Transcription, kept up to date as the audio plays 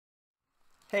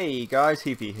Hey guys,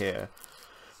 Heaffey here.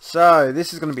 So,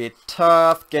 this is going to be a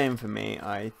tough game for me,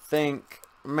 I think,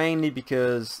 mainly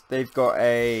because they've got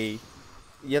a...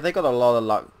 Yeah, they got a lot of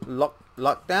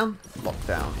lockdown?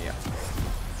 Lockdown, yeah.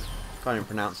 Can't even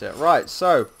pronounce it. Right,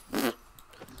 so...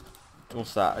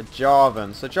 What's that? A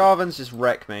Jarvan. So Jarvan's just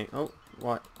wrecked me. Oh,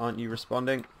 why aren't you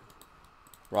responding?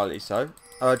 Rightly so.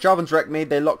 Jarvan's wrecked me,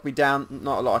 they locked me down,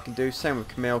 not a lot I can do. Same with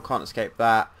Camille, can't escape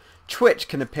that. Twitch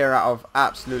can appear out of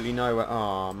absolutely nowhere.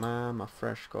 Oh man, my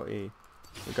fresh got E.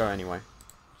 We'll go anyway.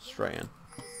 Straight in.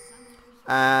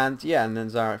 And yeah, and then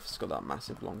Zaref's got that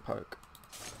massive long poke.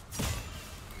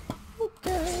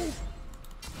 Okay.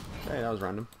 Okay, that was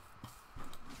random.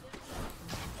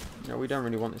 No, we don't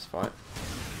really want this fight.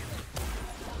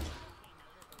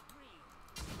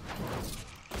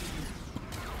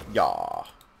 Yeah.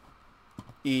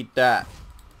 Eat that.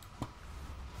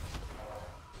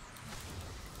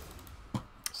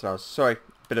 So, sorry,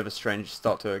 bit of a strange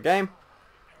start to a game.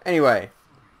 Anyway,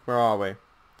 where are we?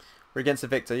 We're against a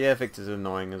Victor. Yeah, Victor's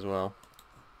annoying as well.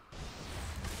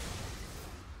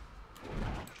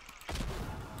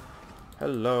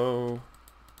 Hello.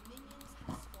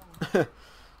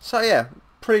 So yeah,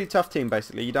 pretty tough team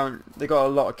basically. They got a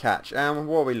lot of catch. And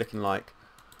what are we looking like?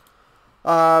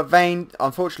 Vayne,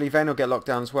 unfortunately Vayne will get locked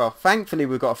down as well. Thankfully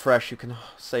we've got a Fresh who can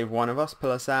save one of us,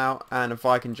 pull us out, and a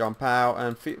Vi can jump out,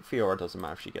 and Fiora doesn't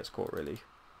matter if she gets caught really.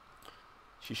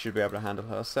 She should be able to handle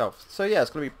herself. So yeah, it's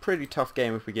going to be a pretty tough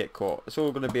game if we get caught. It's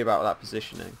all going to be about that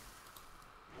positioning.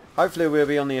 Hopefully we'll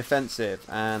be on the offensive,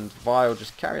 and Vi will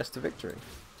just carry us to victory.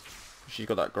 She's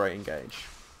got that great engage.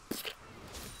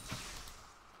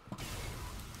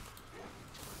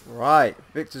 Right,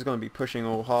 Victor's going to be pushing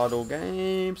all hard all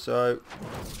game, so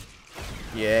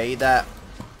yeah, eat that.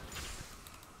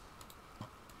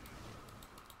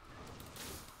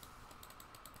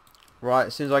 Right,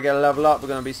 as soon as I get a level up, we're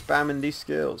going to be spamming these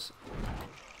skills.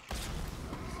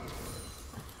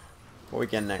 What we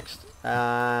get next?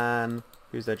 And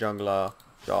who's their jungler?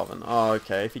 Jarvan. Oh,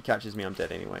 okay, if he catches me, I'm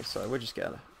dead anyway, so we'll just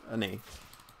get an E.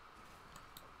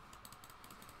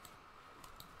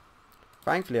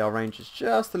 Thankfully our range is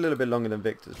just a little bit longer than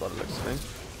Victor's by the looks of things.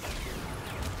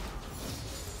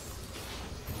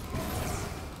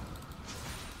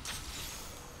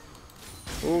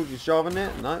 Oh, is Jarvan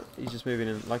it? No, he's just moving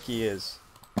in like he is.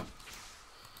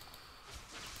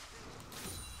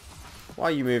 Why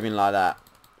are you moving like that?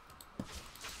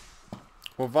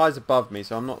 Well, Vi's above me,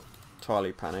 so I'm not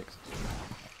entirely panicked.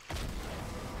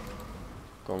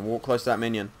 Go on, walk close to that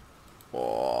minion.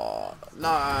 Oh,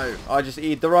 no! I just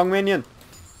eat the wrong minion.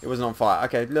 It wasn't on fire.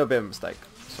 Okay, a little bit of a mistake.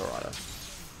 It's alright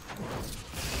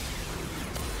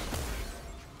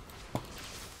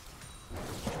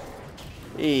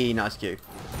though. E, nice Q.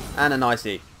 And a nice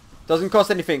E. Doesn't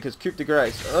cost anything because Coupe de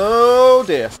Grace. Oh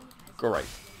dear. Great.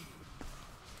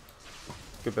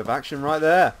 Good bit of action right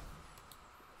there.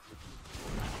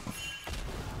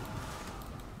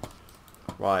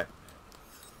 Right.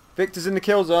 Victor's in the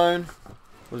kill zone.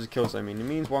 What does a kill zone mean? It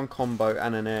means one combo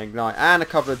and an ignite and a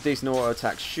couple of decent auto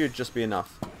attacks should just be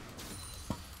enough.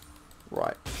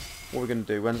 Right. What are we going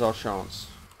to do? When's our chance?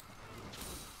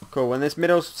 Cool. When this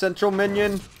middle central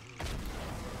minion...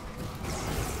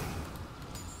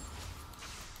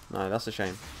 No, that's a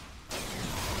shame.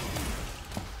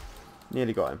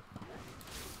 Nearly got him.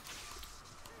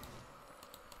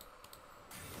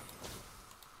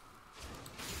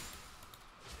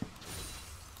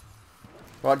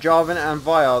 Right, Jarvan and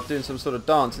Vi are doing some sort of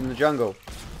dance in the jungle.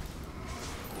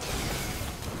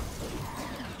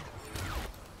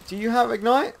 Do you have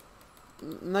Ignite?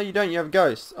 No, you don't. You have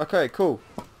Ghost. Okay, cool.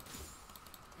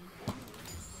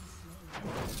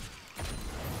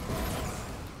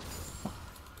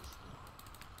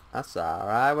 That's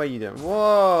alright. What are you doing?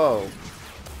 Whoa!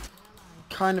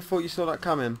 Kind of thought you saw that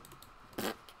coming.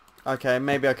 Okay,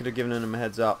 maybe I could have given him a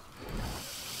heads up.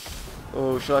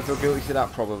 Oh, should I feel guilty for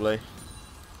that? Probably.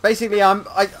 Basically,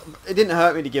 it didn't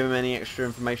hurt me to give him any extra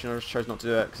information. I just chose not to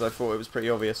do it because I thought it was pretty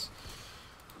obvious.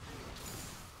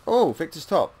 Oh, Victor's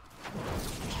top.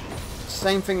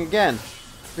 Same thing again.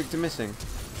 Victor missing.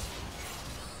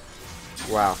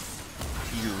 Wow.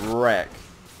 You wreck.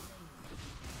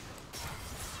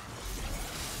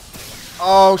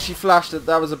 Oh, she flashed it.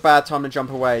 That was a bad time to jump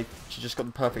away. She just got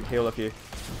the perfect heal of you.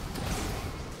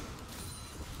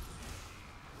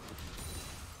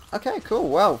 Okay, cool.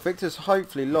 Well, Victor's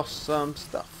hopefully lost some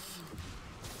stuff.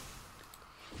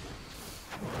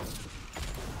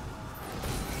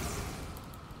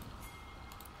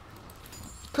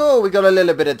 Cool, we got a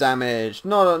little bit of damage.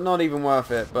 Not even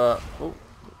worth it, but... Oh,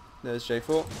 there's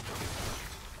J4.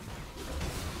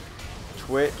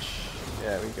 Twitch.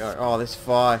 There we go. Oh, this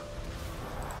fire.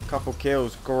 Couple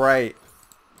kills. Great.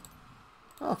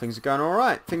 Oh, things are going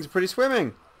alright. Things are pretty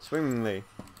swimmingly.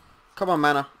 Come on,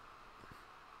 mana.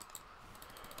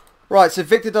 Right, so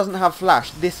Victor doesn't have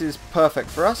flash. This is perfect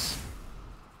for us.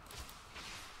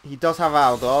 He does have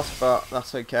Hourglass, but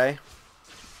that's okay.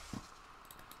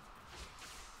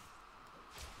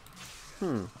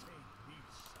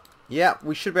 Yeah,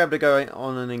 we should be able to go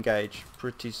on and engage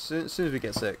pretty soon, as soon as we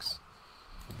get 6.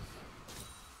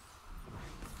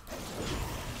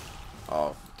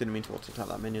 Oh, didn't mean to auto-attack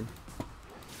that minion.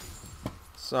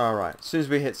 So, alright, as soon as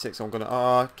we hit 6, I'm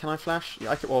gonna... can I flash?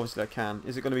 Yeah, well, obviously I can.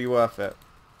 Is it going to be worth it?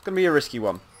 It's going to be a risky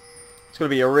one. It's going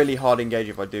to be a really hard engage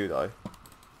if I do, though.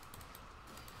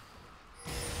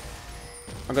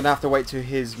 I'm going to have to wait till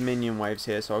his minion waves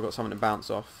here, so I've got something to bounce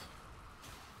off.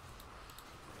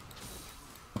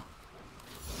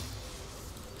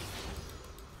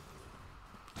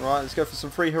 Right, let's go for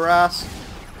some free harass.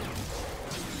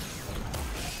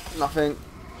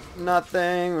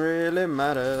 Nothing really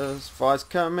matters. Fire's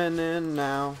coming in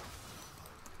now.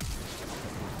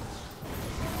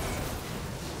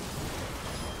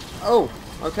 Oh,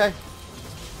 okay.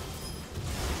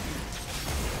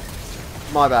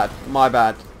 My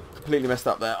bad. Completely messed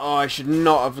up there. Oh, I should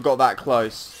not have got that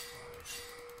close.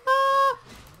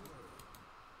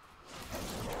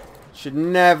 Should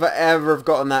never ever have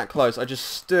gotten that close. I just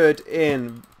stood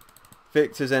in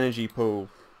Victor's energy pool.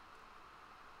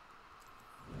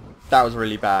 That was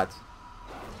really bad.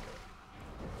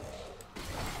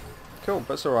 Cool,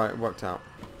 that's alright, it worked out.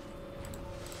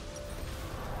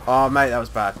 Oh mate, that was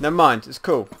bad. Never mind, it's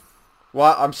cool.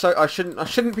 Well, I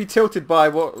shouldn't be tilted by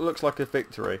what looks like a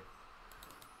victory.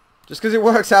 Just because it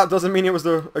works out doesn't mean it was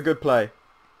a good play.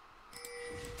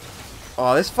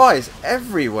 Oh, this fight is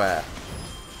everywhere.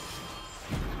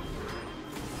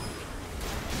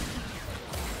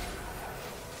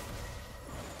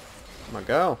 My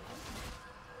girl.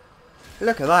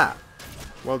 Look at that.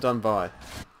 Well done, Vi.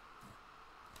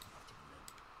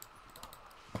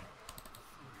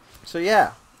 So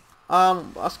yeah,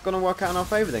 that's gonna work out in our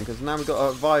favour then, because now we've got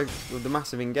a Vi with the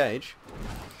massive engage.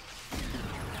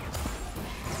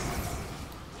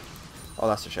 Oh,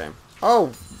 that's a shame.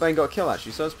 Oh, Vayne got a kill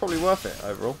actually, so it's probably worth it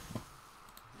overall.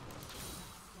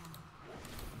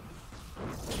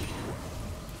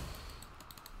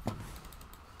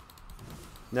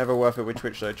 Never worth it with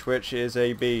Twitch though. Twitch is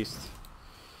a beast.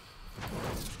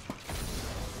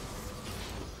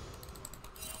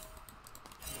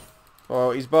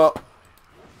 Oh, he's bot.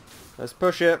 Let's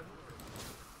push it.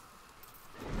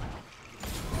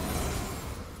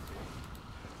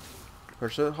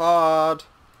 Push it hard.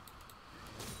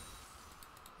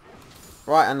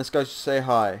 Right, and let's go say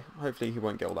hi. Hopefully he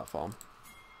won't get all that farm.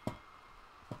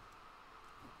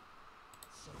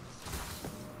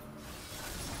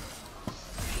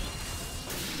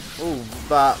 Oh,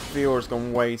 that viewer's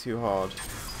gone way too hard.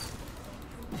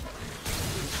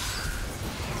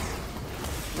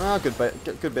 Ah, good bit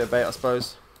of bait, I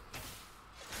suppose.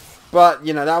 But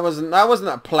you know, that wasn't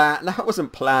a plan. That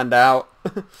wasn't planned out.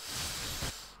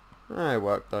 It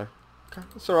worked though. Okay,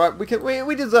 it's all right.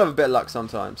 We deserve a bit of luck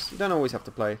sometimes. You don't always have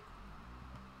to play.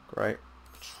 Great.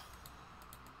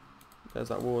 There's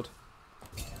that ward.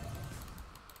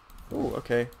 Oh,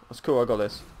 okay. That's cool. I got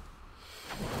this.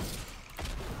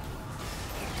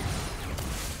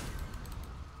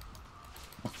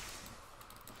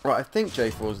 Right, I think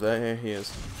J4's there. Here he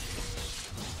is.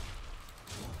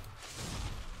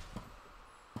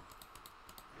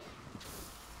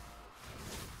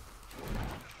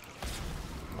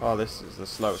 Oh, this is the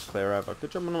slowest clear ever.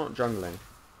 Good job I'm not jungling.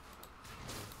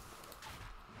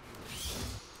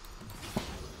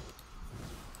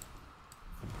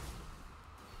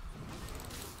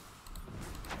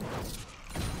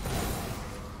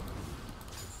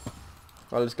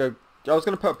 Well, let's go. I was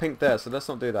going to put a pink there, so let's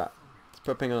not do that. Let's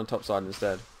put a pink on the top side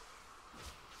instead.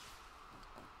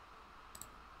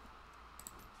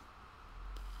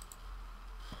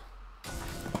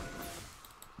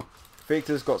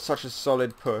 Victor's got such a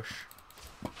solid push.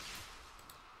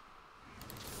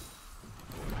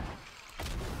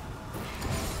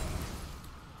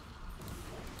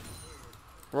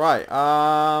 Right,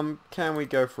 can we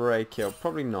go for a kill?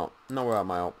 Probably not. Not without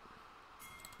my ult.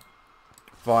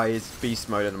 Vi is beast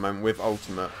mode at the moment with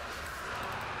ultimate.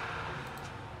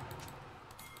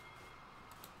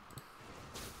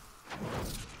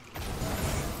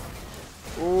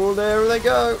 Oh, there they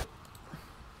go.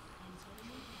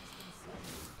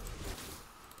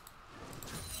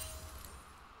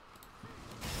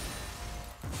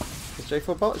 Is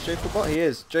J4 bot? Is J4 bot? He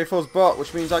is. J4's bot,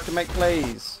 which means I can make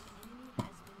plays.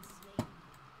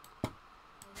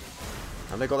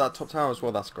 And they got that top tower as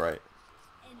well, that's great.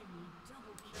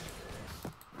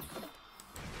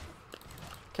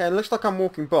 Okay, it looks like I'm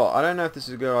walking bot. I don't know if this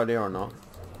is a good idea or not.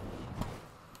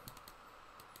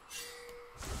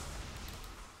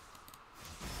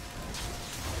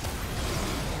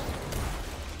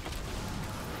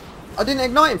 I didn't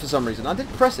ignite him for some reason. I did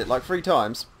press it like 3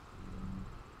 times.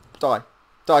 Die.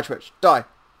 Die, Twitch. Die.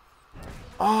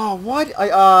 Oh, why did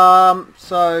I...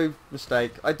 So,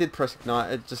 mistake. I did press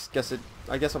ignite.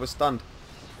 I guess I was stunned.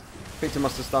 Victor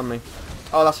must have stunned me.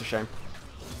 Oh, that's a shame.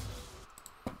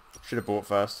 Should have bought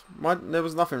first. There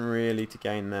was nothing really to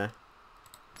gain there.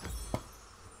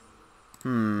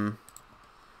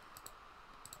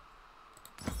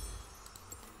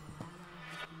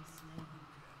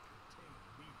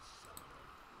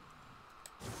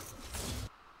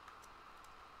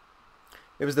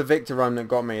 It was the Victor roam that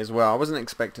got me as well. I wasn't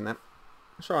expecting that.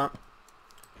 It's alright.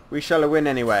 We shall win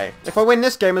anyway. If I win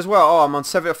this game as well... Oh, I'm on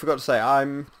 7... I forgot to say.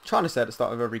 I'm trying to say at the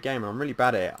start of every game, and I'm really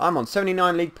bad at it. I'm on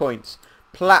 79 league points.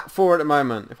 Plat 4 at the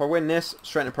moment. If I win this,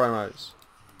 straight into promos.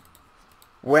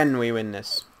 When we win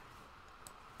this.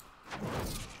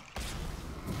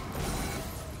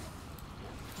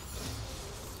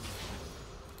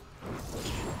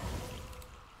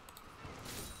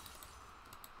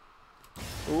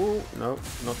 Ooh, no,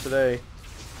 not today.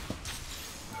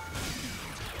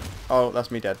 Oh,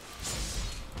 that's me dead.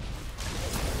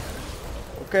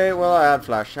 Okay, well I had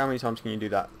flash. How many times can you do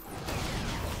that?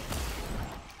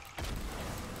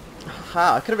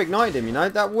 Ha, I could have ignited him, you know.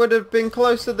 That would have been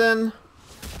closer than...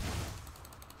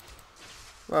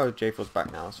 Well, J4's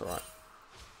back now, that's alright.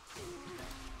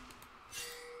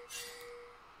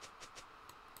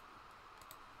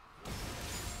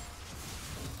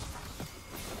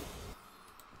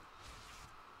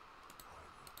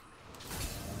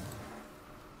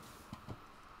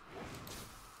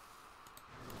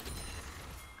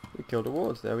 We killed the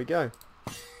wards, there we go.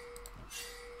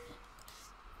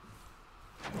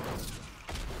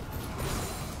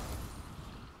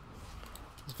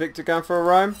 Is Victor going for a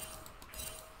roam?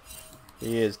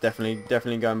 He is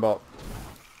definitely going bot.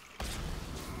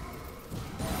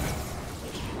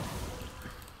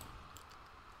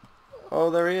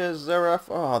 Oh, there he is, Zeref.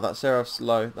 Oh, that Zeref's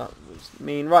low. That was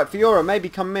mean. Right, Fiora, maybe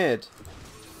come mid.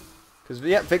 Because,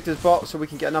 yeah, Victor's bot, so we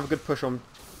can get another good push on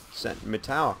mid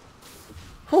tower.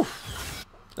 Whew.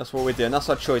 That's what we're doing. That's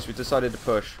our choice. We decided to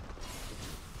push.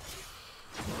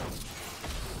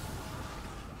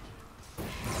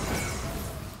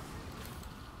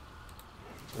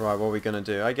 Right, what are we going to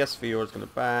do? I guess Fiora's going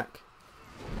to back.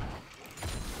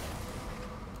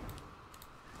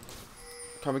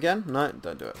 Come again? No,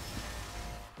 don't do it.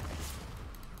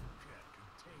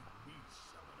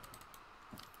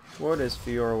 What is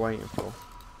Fiora waiting for?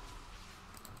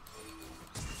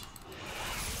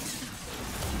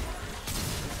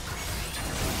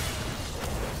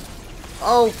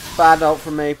 Oh, bad ult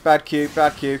from me. Bad Q,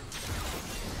 bad Q.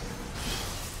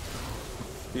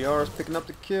 Fiora's picking up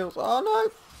the kills. Oh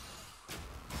no!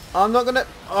 I'm not gonna...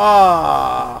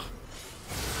 Ah!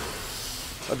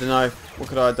 I don't know. What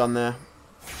could I have done there?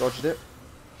 Dodged it.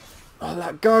 Oh,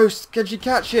 that ghost! Can she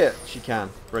catch it? She can.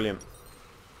 Brilliant.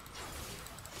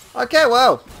 Okay,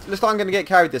 well. Looks like I'm going to get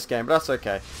carried this game, but that's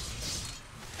okay.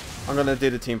 I'm going to do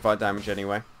the team fight damage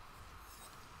anyway.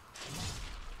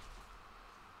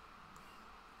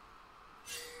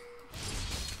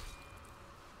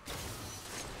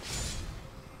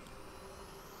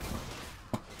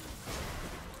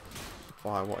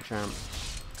 Fire, what a champ.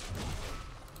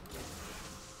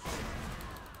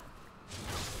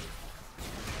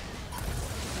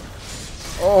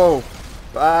 Oh,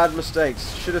 bad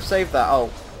mistakes. Should have saved that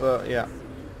ult, but yeah.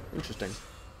 Interesting.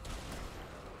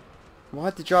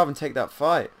 Why did Jarvan take that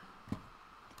fight?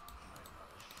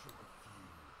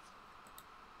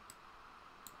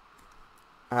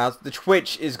 The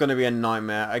Twitch is going to be a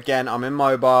nightmare. Again, I'm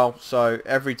immobile, so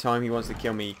every time he wants to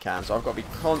kill me, he can. So I've got to be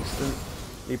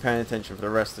constantly paying attention for the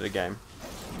rest of the game.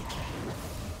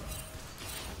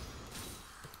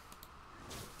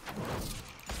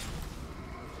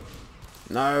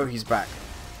 No, he's back.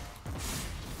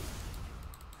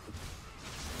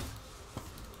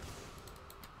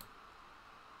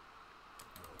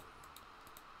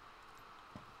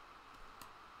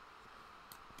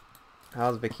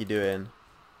 How's Vicky doing?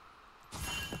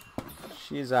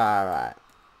 She's alright.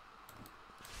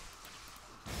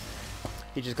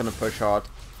 He's just gonna push hard,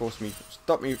 force me,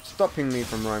 stopping me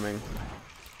from roaming.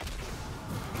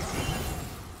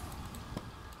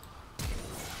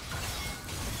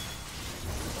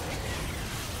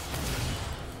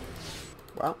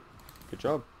 Well, good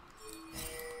job.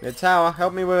 Mid tower,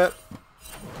 help me with it.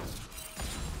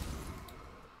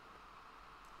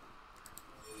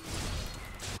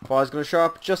 Fire's gonna show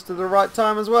up just at the right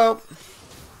time as well.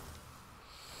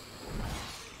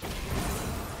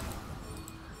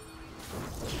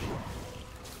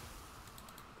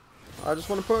 I just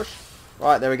want to push.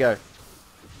 Right, there we go.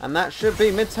 And that should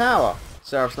be mid-tower.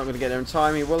 Seraph's not going to get there in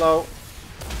time. He will ult.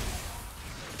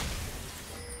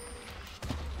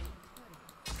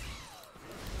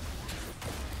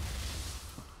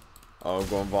 Oh,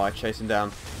 go on, Vi. Chase him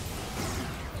down.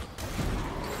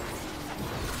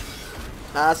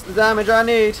 That's the damage I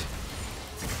need.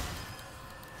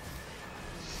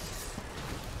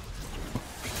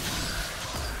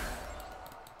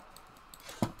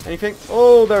 Anything?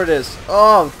 Oh, there it is.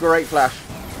 Oh, great flash.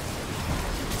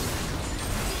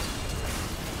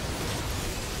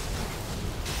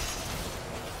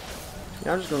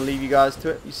 Yeah, I'm just going to leave you guys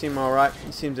to it. You seem alright.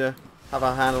 You seem to have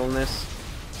a handle on this.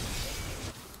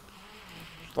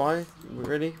 Vi, we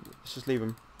ready? Let's just leave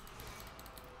him.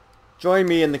 Join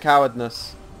me in the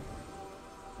cowardness.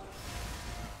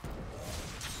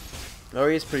 Oh,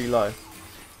 he is pretty low.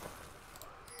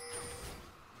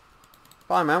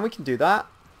 Fine, man. We can do that.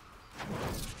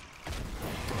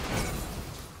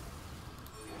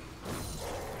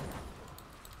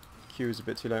 Q is a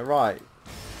bit too low. Right.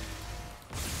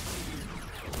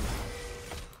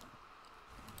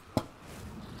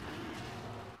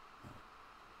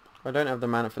 I don't have the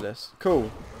mana for this.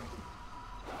 Cool.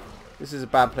 This is a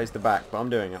bad place to back, but I'm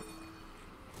doing it.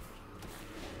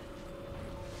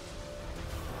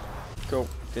 Cool.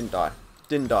 Didn't die.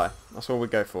 Didn't die. That's all we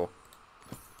go for.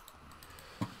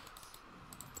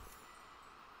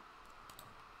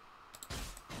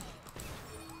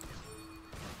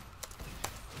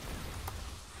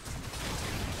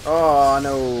 Oh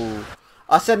no!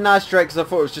 I said nice straight because I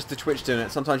thought it was just the Twitch doing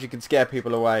it. Sometimes you can scare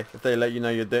people away if they let you know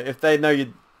you're if they know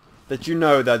you that you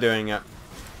know they're doing it.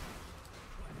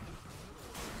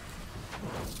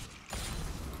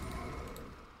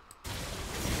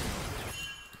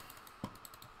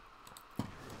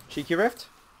 Cheeky Rift?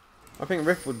 I think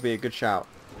Rift would be a good shout.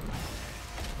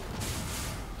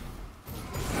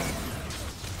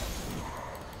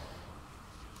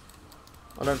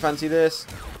 I don't fancy this.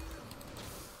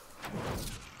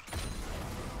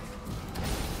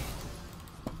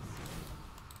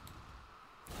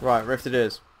 Right, Rift it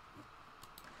is.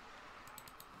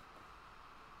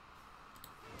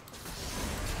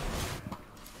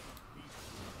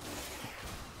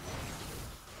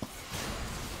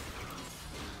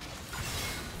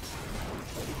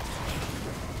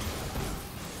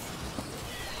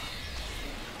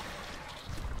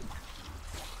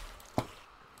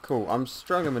 Cool. I'm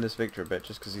struggling with this Victor a bit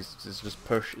just because his just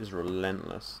push is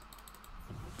relentless.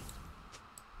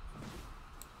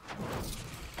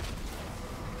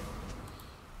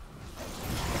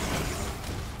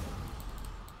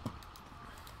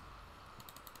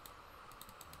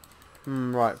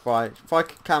 Right, if I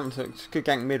could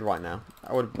gank mid right now,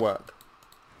 that would work.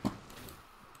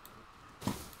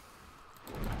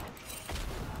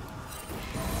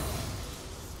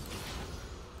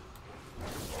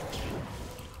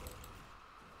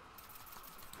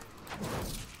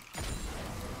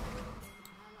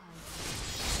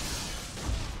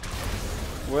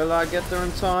 Will I get there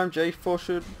in time? J4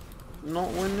 should not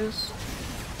win this.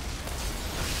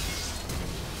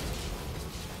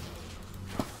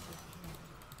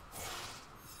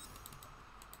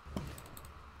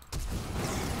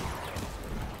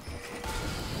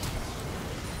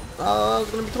 Oh, it's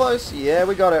gonna be close. Yeah,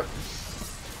 we got it.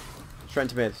 Straight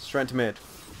to mid. Straight to mid.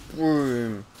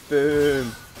 Boom.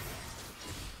 Boom.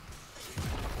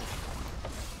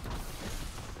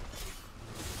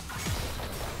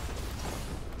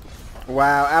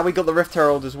 Wow, and we got the Rift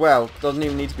Herald as well. Doesn't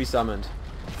even need to be summoned.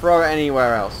 Throw it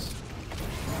anywhere else.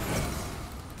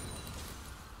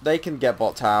 They can get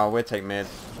bot tower. We'll take mid.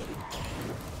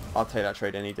 I'll take that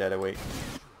trade any day of the week.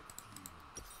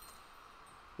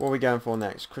 What are we going for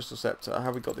next? Crystal Scepter.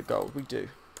 Have we got the gold? We do.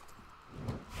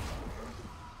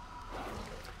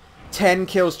 10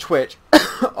 kills Twitch.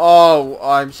 Oh,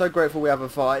 I'm so grateful we have a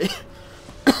fight.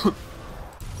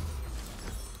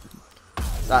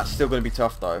 That's still going to be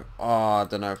tough though. Oh, I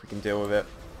don't know if we can deal with it.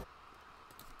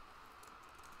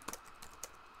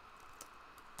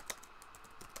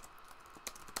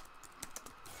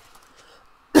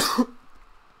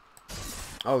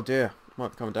 Oh dear.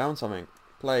 Might be coming down something.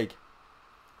 Plague.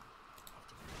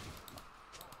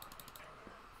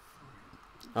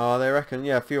 Oh, they reckon.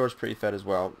 Yeah, Fiora's pretty fed as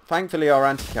well. Thankfully our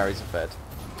anti-carries are fed.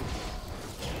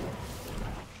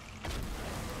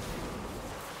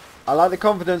 I like the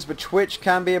confidence, but Twitch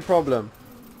can be a problem.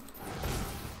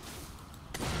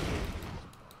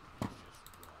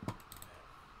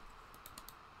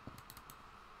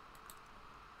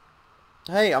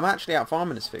 Hey, I'm actually out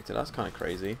farming this Victor. That's kind of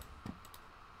crazy.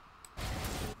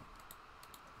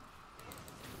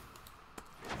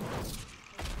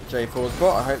 J4's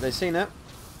bot, I hope they've seen it.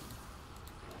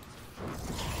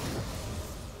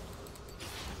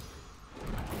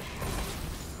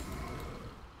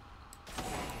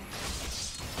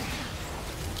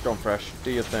 Go on, Fresh.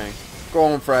 Do your thing. Go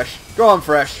on, Fresh. Go on,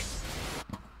 Fresh.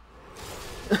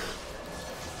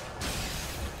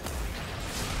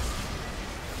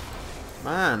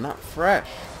 Man, that Fresh.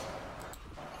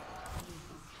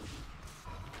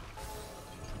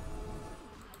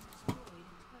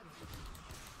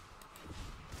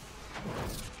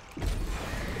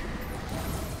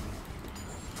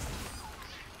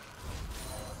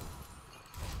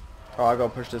 Oh, I gotta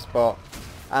push this bot.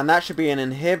 And that should be an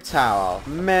inhib tower.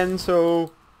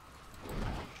 Mental.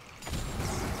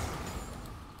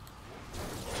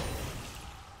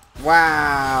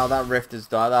 Wow, that rift has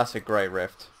died. That's a great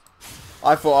rift.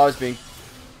 I thought I was being...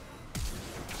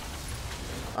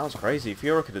 That was crazy.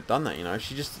 Fiora could have done that, you know.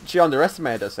 She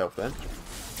underestimated herself then.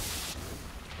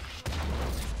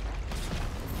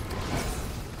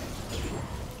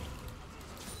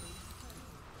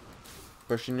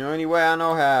 Pushing the only way I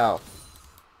know how.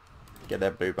 Get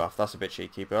their blue buff. That's a bit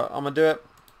cheeky, but I'm gonna do it.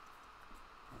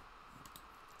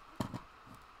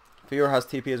 Fiora has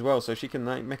TP as well, so she can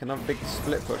make another big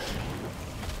split push.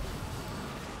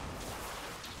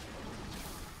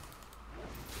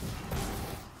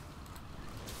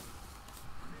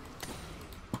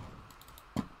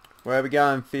 Where are we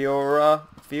going, Fiora?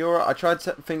 Fiora? I tried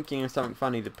thinking of something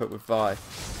funny to put with Vi.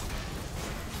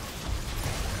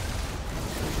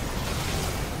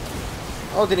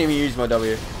 Oh, didn't even use my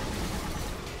W.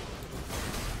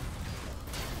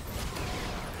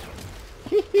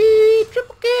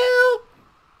 Triple kill!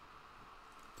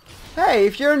 Hey,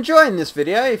 if you're enjoying this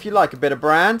video, if you like a bit of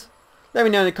Brand, let me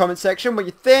know in the comment section what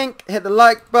you think. Hit the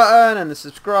like button and the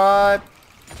subscribe.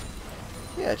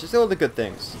 Yeah, just all the good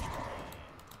things.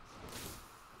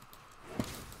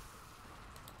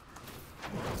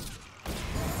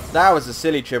 That was a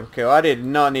silly triple kill. I did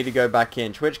not need to go back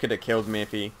in. Twitch could have killed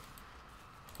me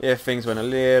if things went a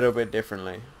little bit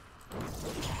differently.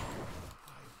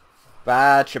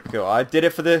 Bad triple kill. I did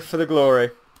it for the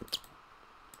glory.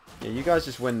 Yeah, you guys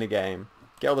just win the game.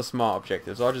 Get all the smart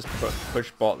objectives. I'll just push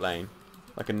bot lane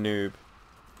like a noob.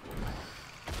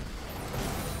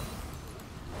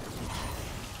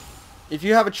 If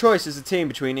you have a choice as a team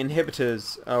between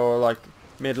inhibitors or like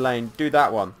mid lane, do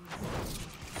that one.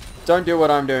 Don't do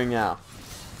what I'm doing now.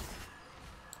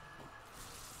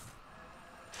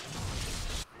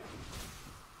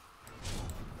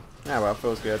 Ah well,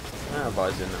 feels good. Ah,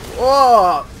 Vi's in there.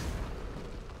 Whoa!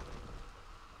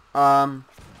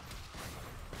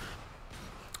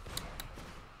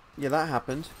 Yeah, that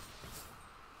happened.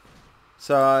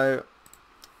 So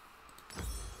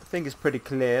I think it's pretty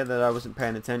clear that I wasn't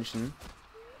paying attention.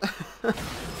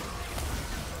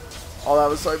 Oh, that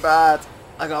was so bad.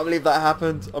 I can't believe that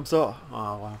happened. I'm sorry.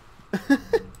 Oh, wow.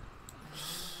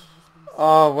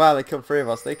 Oh, wow. They killed 3 of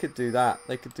us. They could do that.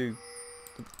 They could do...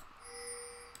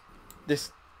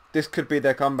 This could be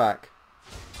their comeback.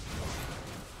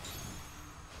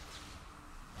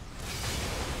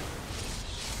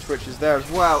 Twitch is there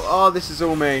as well. Oh, this is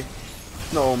all me.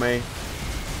 Not all me.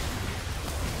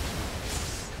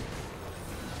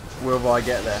 Will Vi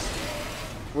get there?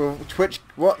 Will Twitch...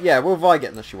 What? Yeah, will Vi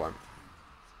get there? No, she won't.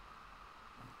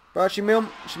 But she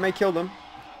may kill them.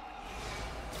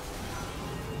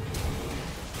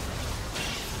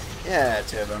 Yeah,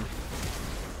 2 of them.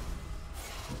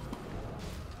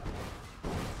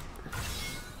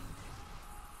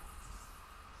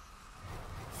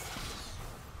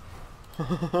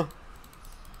 Look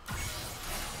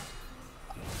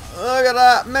at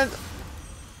that!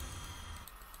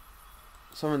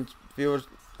 Someone's viewers...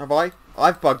 Have I?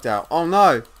 I've bugged out. Oh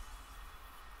no!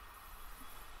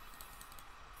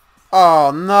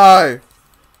 Oh no!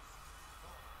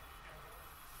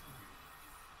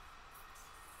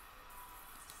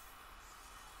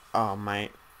 Oh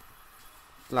mate.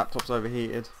 Laptop's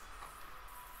overheated.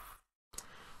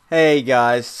 Hey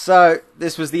guys, so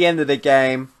this was the end of the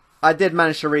game. I did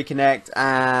manage to reconnect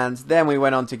and then we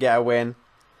went on to get a win.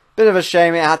 Bit of a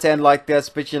shame it had to end like this,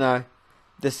 but you know,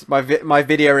 my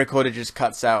video recorder just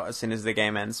cuts out as soon as the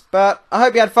game ends. But I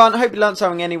hope you had fun. I hope you learned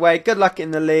something anyway. Good luck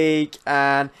in the league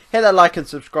and hit that like and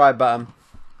subscribe button.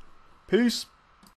 Peace.